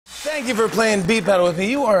Thank you for playing Beat Battle with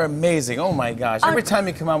me. You are amazing. Oh my gosh. Every time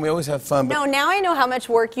you come on, we always have fun. No, now I know how much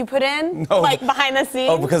work you put in, like behind the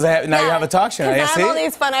scenes. Oh, because now you have a talk show. Because I have all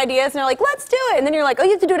these fun ideas, and they're like, let's do it. And then you're like, oh,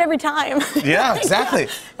 you have to do it every time. Yeah, exactly.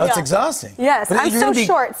 That's exhausting. Yes, but I'm so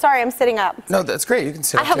short. Sorry, I'm sitting up. No, that's great. You can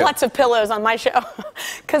sit up. I have lots of pillows on my show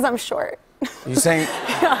because I'm short. You're saying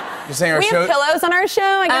our show? We have pillows on our show.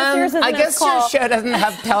 I guess yours isn't. I guess your show doesn't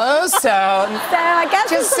have pillows, so I guess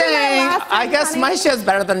just saying. I guess my show's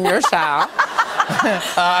better than your show.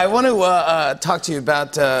 I want to talk to you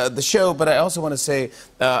about the show, but I also want to say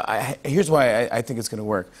here's why I think it's going to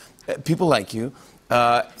work. People like you.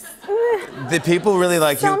 The people really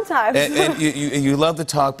like you. Sometimes. And you love to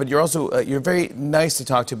talk, but you're also you're very nice to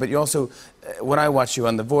talk to. But you also, when I watch you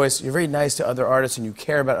on The Voice, you're very nice to other artists, and you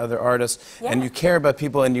care about other artists, and you care about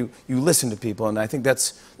people, and you listen to people. And I think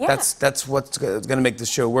that's what's going to make this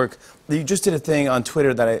show work. You just did a thing on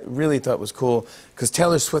Twitter that I really thought was cool, because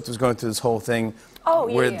Taylor Swift was going through this whole thing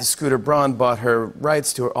where the Scooter Braun bought her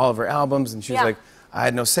rights to all of her albums, and she was like, I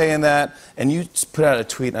had no say in that. And you put out a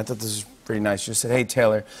tweet, and I thought this was pretty nice. You said, hey,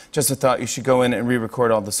 Taylor, just a thought, you should go in and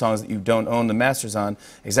re-record all the songs that you don't own the masters on,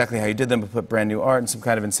 exactly how you did them, but put brand new art and some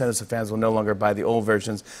kind of incentive so fans will no longer buy the old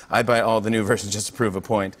versions. I buy all the new versions just to prove a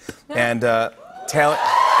point. And Taylor,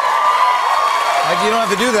 you don't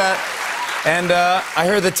have to do that. And I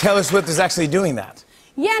heard that Taylor Swift is actually doing that.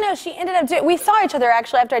 Yeah, no, she ended up doing. We saw each other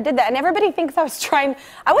actually after I did that, and everybody thinks I was trying.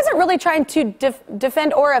 I wasn't really trying to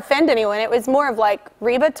defend or offend anyone. It was more of like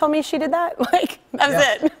Reba told me she did that. Like that was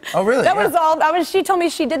it. Oh, really? That was all. She told me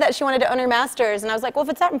she did that. She wanted to own her masters, and I was like, well, if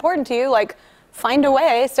it's that important to you, like, find a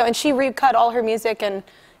way. So, and she recut all her music and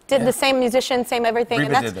did the same musician, same everything.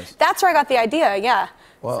 Reba and did this. That's where I got the idea. Yeah.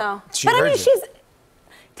 Well, so, but I mean,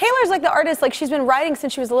 Taylor's like the artist, like she's been writing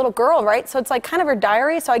since she was a little girl, right? So it's like kind of her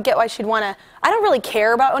diary, so I get why she'd want to. I don't really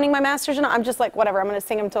care about owning my masters, you know. I'm just like, whatever, I'm going to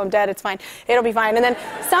sing them until I'm dead, it's fine. It'll be fine. And then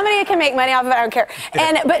somebody can make money off of it, I don't care.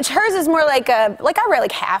 But hers is more like I write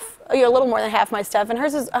like half, a little more than half my stuff, and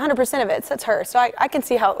hers is 100% of it, so that's her. So I can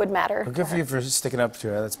see how it would matter. Well, good for you for sticking up to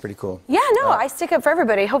her, that's pretty cool. Yeah, no, I stick up for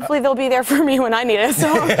everybody. Hopefully they'll be there for me when I need it,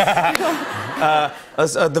 so.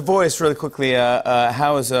 The Voice, really quickly,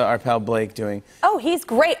 how is our pal Blake doing? Oh, he's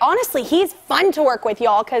great. Honestly, he's fun to work with,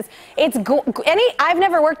 y'all, because it's I've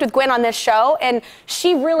never worked with Gwen on this show, and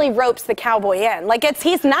she really ropes the cowboy in. Like,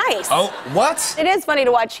 he's nice. Oh, what? It is funny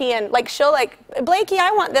to watch she'll like, Blakey,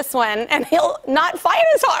 I want this one, and he'll not fight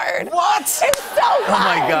as hard. What? It's so fun. Oh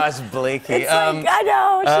my gosh, Blakey. It's like, I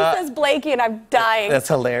know, she says Blakey, and I'm dying. That's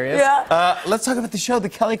hilarious. Yeah. Let's talk about the show, the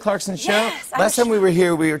Kelly Clarkson show. Yes, Last time we were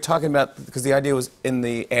here, we were talking about, because the idea was in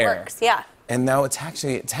the air. Works, yeah. And now it's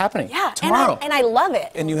happening. Yeah, tomorrow. And I love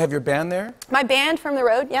it. And you have your band there? My band from the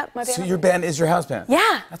road, yep. My band. So your band is your house band?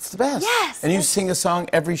 Yeah. That's the best. Yes. And you sing a song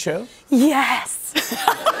every show? Yes.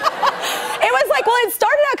 It was like, well, it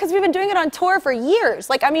started out because we've been doing it on tour for years.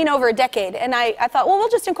 Like, I mean, over a decade. And I thought, well, we'll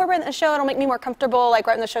just incorporate it in the show. It'll make me more comfortable, like,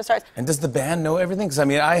 right when the show starts. And does the band know everything? Because, I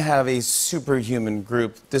mean, I have a superhuman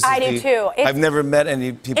group. I do, too. I've never met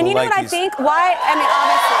any people like these. And you know what I think? Why? I mean,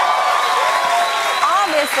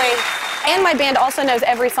 obviously. And my band also knows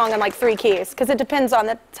every song in, like, 3 keys. Because it depends on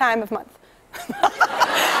the time of month. Okay,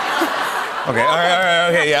 all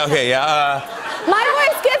right, okay, yeah. My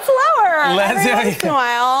voice gets lower every once in a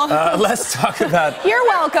while. Let's talk about... You're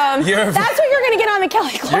welcome. That's what you're going to get on the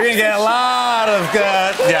Kelly Clarkson. You're going to get a lot of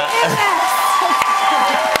good...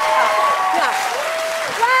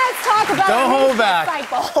 Let's talk about... Don't hold back.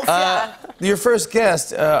 Cycles. Your first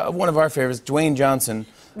guest, one of our favorites, Dwayne Johnson.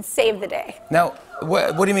 Saved the day. Now,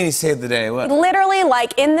 what do you mean he saved the day? What? Literally,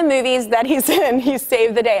 like in the movies that he's in, he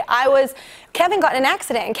saved the day. Kevin got in an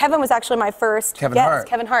accident, and Kevin was actually my first Kevin guest. Hart.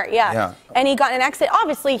 Kevin Hart, yeah. And he got in an accident.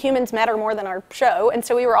 Obviously, humans matter more than our show, and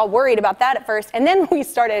so we were all worried about that at first. And then we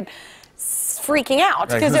started freaking out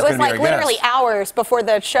because it was like literally hours before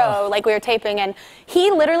the show, like we were taping. And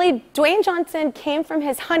Dwayne Johnson came from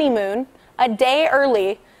his honeymoon a day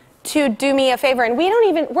early to do me a favor, and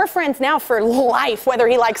we're friends now for life, whether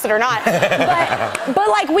he likes it or not. but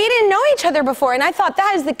like, we didn't know each other before, and I thought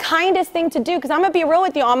that is the kindest thing to do, because I'm gonna be real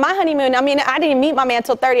with you. On my honeymoon, I mean, I didn't meet my man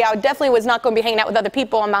till 30. I definitely was not gonna be hanging out with other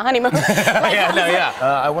people on my honeymoon.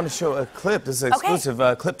 I want to show a clip. This is an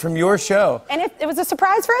exclusive clip from your show. And it was a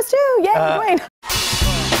surprise for us too. Yeah, Dwayne.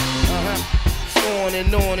 On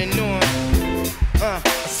and on and on. I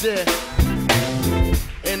said,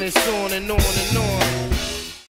 and it's on and on and on.